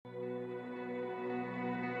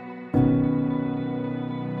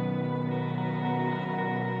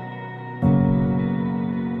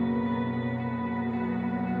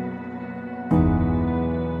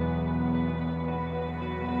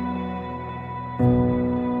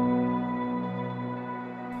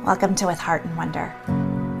Welcome to With Heart and Wonder.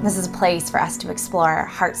 This is a place for us to explore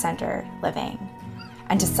heart-centered living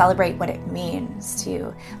and to celebrate what it means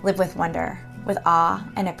to live with wonder, with awe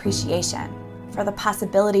and appreciation for the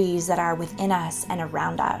possibilities that are within us and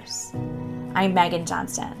around us. I'm Megan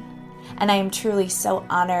Johnston, and I am truly so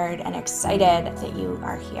honored and excited that you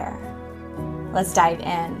are here. Let's dive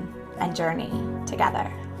in and journey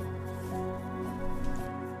together.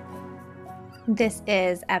 This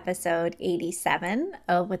is episode 87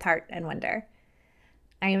 of With Heart and Wonder.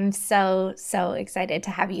 I am so excited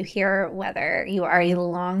to have you here, whether you are a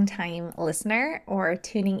longtime listener or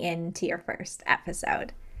tuning in to your first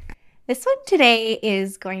episode. This one today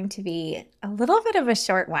is going to be a little bit of a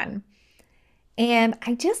short one. And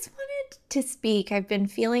I just wanted to speak. I've been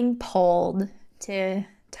feeling pulled to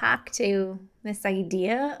talk to this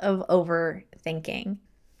idea of overthinking.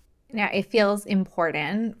 Now, it feels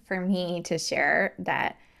important for me to share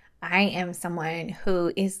that I am someone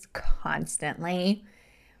who is constantly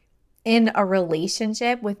in a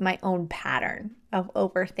relationship with my own pattern of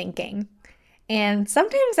overthinking. And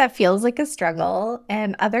sometimes that feels like a struggle,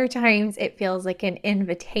 and other times it feels like an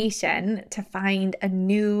invitation to find a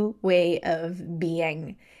new way of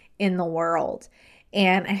being in the world.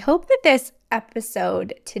 And I hope that this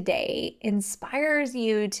episode today inspires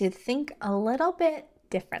you to think a little bit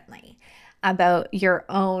differently about your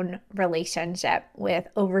own relationship with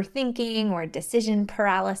overthinking or decision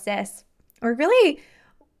paralysis, or really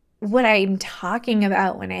what I'm talking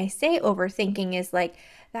about when I say overthinking is like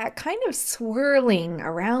that kind of swirling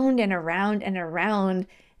around and around and around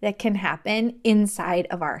that can happen inside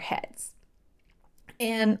of our heads.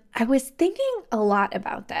 And I was thinking a lot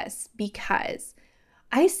about this because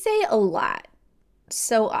I say a lot,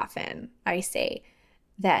 so often I say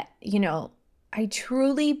that, I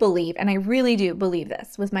truly believe, and I really do believe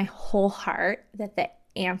this with my whole heart, that the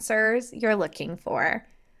answers you're looking for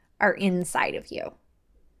are inside of you.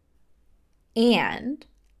 And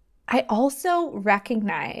I also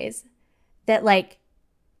recognize that,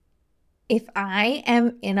 if I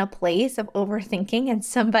am in a place of overthinking and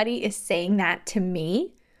somebody is saying that to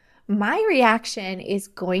me, my reaction is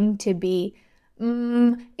going to be,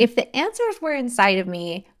 if the answers were inside of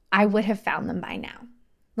me, I would have found them by now.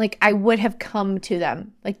 I would have come to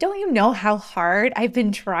them. Don't you know how hard I've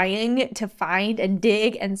been trying to find and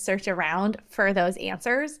dig and search around for those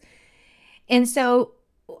answers? And so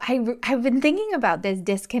I've been thinking about this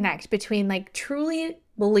disconnect between truly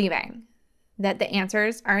believing that the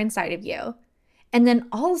answers are inside of you, and then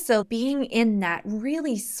also being in that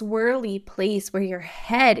really swirly place where your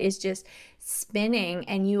head is just spinning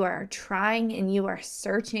and you are trying and you are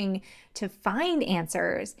searching to find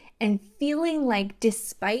answers and feeling like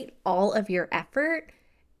despite all of your effort,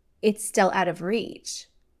 it's still out of reach.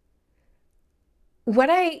 What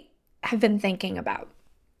I have been thinking about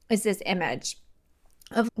is this image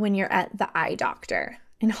of when you're at the eye doctor.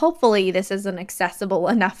 And hopefully this is an accessible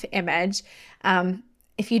enough image.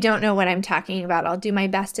 If you don't know what I'm talking about, I'll do my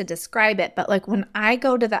best to describe it. But when I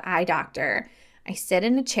go to the eye doctor, I sit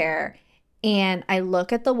in a chair and I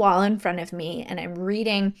look at the wall in front of me and I'm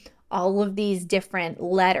reading all of these different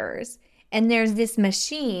letters. And there's this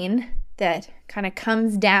machine that kind of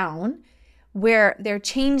comes down where they're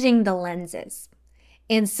changing the lenses.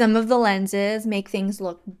 And some of the lenses make things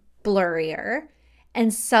look blurrier,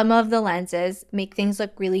 and some of the lenses make things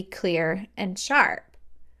look really clear and sharp.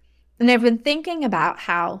 And I've been thinking about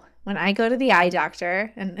how when I go to the eye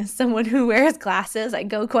doctor, and as someone who wears glasses, I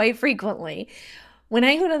go quite frequently. When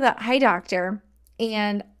I go to the eye doctor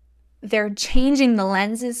and they're changing the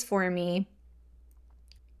lenses for me,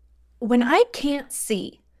 when I can't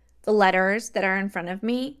see the letters that are in front of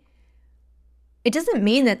me, it doesn't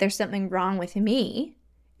mean that there's something wrong with me.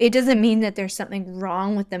 It doesn't mean that there's something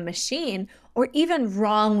wrong with the machine or even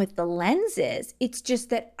wrong with the lenses. It's just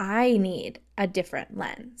that I need a different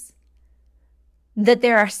lens. That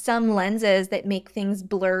there are some lenses that make things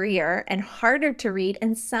blurrier and harder to read,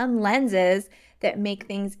 and some lenses that make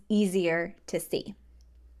things easier to see.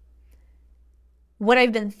 What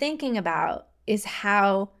I've been thinking about is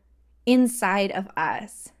how inside of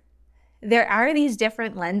us there are these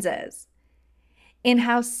different lenses, and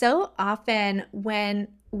how so often when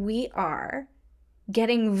we are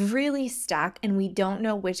getting really stuck and we don't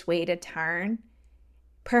know which way to turn,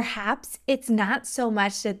 perhaps it's not so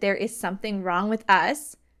much that there is something wrong with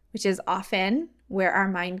us, which is often where our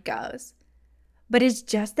mind goes, but it's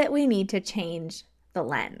just that we need to change the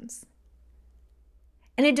lens.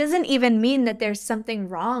 And it doesn't even mean that there's something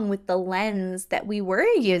wrong with the lens that we were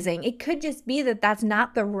using. It could just be that that's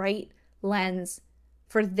not the right lens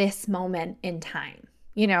for this moment in time.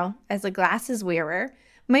 As a glasses wearer,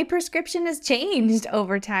 My prescription has changed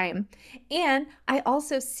over time. And I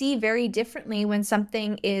also see very differently when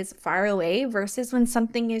something is far away versus when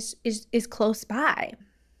something is close by.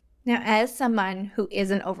 Now, as someone who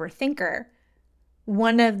is an overthinker,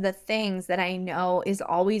 one of the things that I know is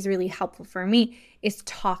always really helpful for me is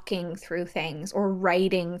talking through things or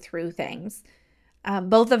writing through things.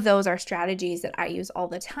 Both of those are strategies that I use all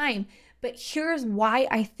the time. But here's why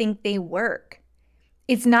I think they work.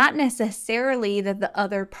 It's not necessarily that the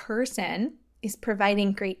other person is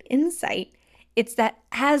providing great insight. It's that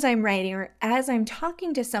as I'm writing or as I'm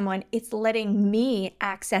talking to someone, it's letting me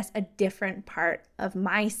access a different part of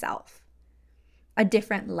myself, a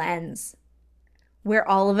different lens, where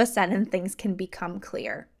all of a sudden things can become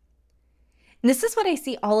clear. And this is what I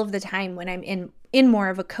see all of the time when I'm in more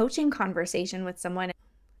of a coaching conversation with someone.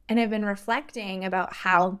 And I've been reflecting about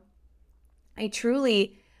how I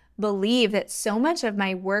truly believe that so much of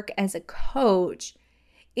my work as a coach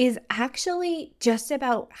is actually just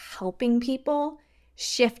about helping people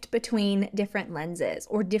shift between different lenses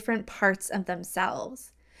or different parts of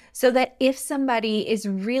themselves. So that if somebody is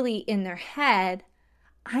really in their head,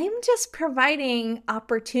 I'm just providing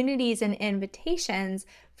opportunities and invitations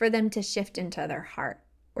for them to shift into their heart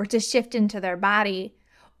or to shift into their body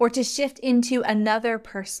or to shift into another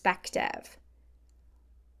perspective.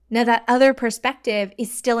 Now, that other perspective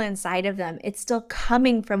is still inside of them. It's still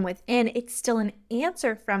coming from within. It's still an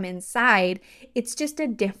answer from inside. It's just a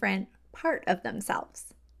different part of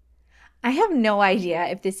themselves. I have no idea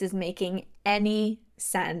if this is making any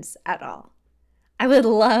sense at all. I would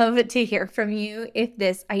love to hear from you if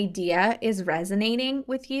this idea is resonating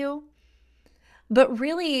with you. But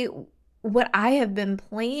really, what I have been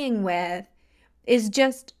playing with is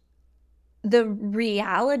just the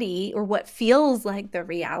reality, or what feels like the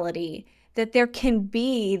reality, that there can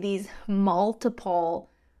be these multiple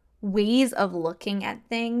ways of looking at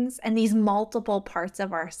things and these multiple parts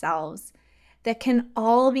of ourselves that can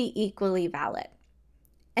all be equally valid.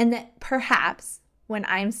 And that perhaps when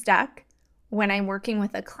I'm stuck, when I'm working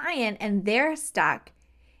with a client and they're stuck,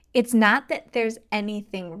 it's not that there's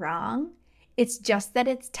anything wrong. It's just that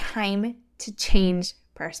it's time to change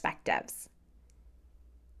perspectives.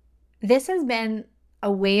 This has been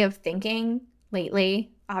a way of thinking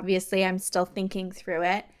lately. Obviously, I'm still thinking through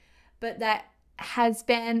it, but that has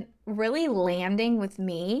been really landing with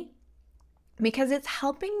me because it's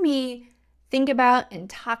helping me think about and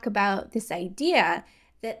talk about this idea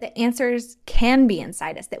that the answers can be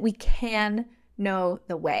inside us, that we can know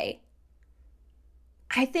the way.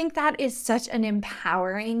 I think that is such an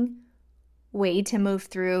empowering way to move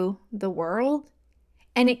through the world.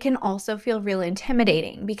 And it can also feel real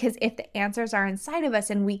intimidating because if the answers are inside of us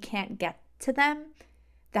and we can't get to them,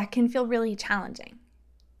 that can feel really challenging.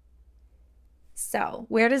 So,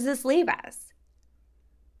 where does this leave us?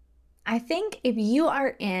 I think if you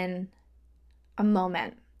are in a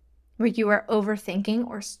moment where you are overthinking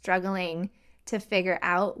or struggling to figure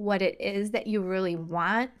out what it is that you really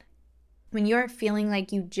want, when you're feeling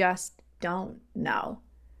like you just don't know,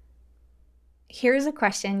 here's a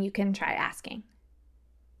question you can try asking.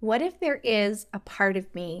 What if there is a part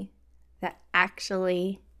of me that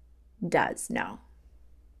actually does know?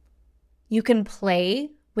 You can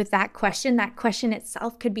play with that question. That question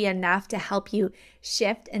itself could be enough to help you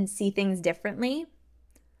shift and see things differently.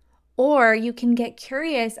 Or you can get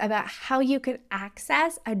curious about how you could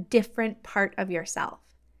access a different part of yourself,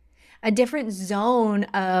 a different zone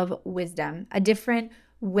of wisdom, a different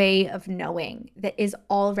way of knowing that is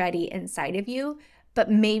already inside of you, but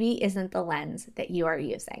maybe isn't the lens that you are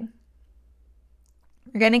using.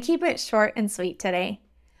 We're going to keep it short and sweet today,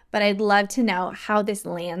 but I'd love to know how this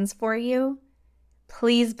lands for you.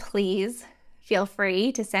 Please feel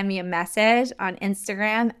free to send me a message on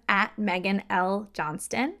Instagram at Megan L.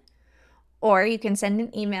 Johnston, or you can send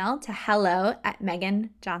an email to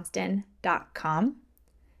hello@meganjohnston.com.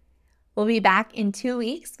 We'll be back in 2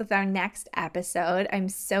 weeks with our next episode. I'm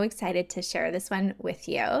so excited to share this one with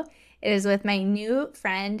you. It is with my new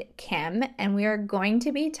friend, Kim, and we are going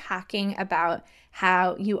to be talking about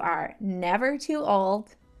how you are never too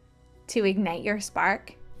old to ignite your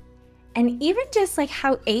spark, and even just like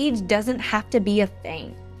how age doesn't have to be a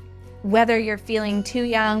thing. Whether you're feeling too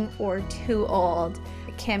young or too old,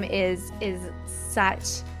 Kim is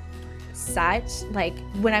such, like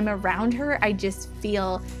when I'm around her, I just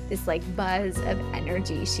feel this like buzz of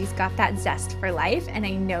energy. She's got that zest for life, and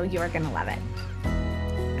I know you are going to love it.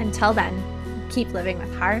 Until then, keep living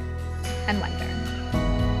with heart and wonder.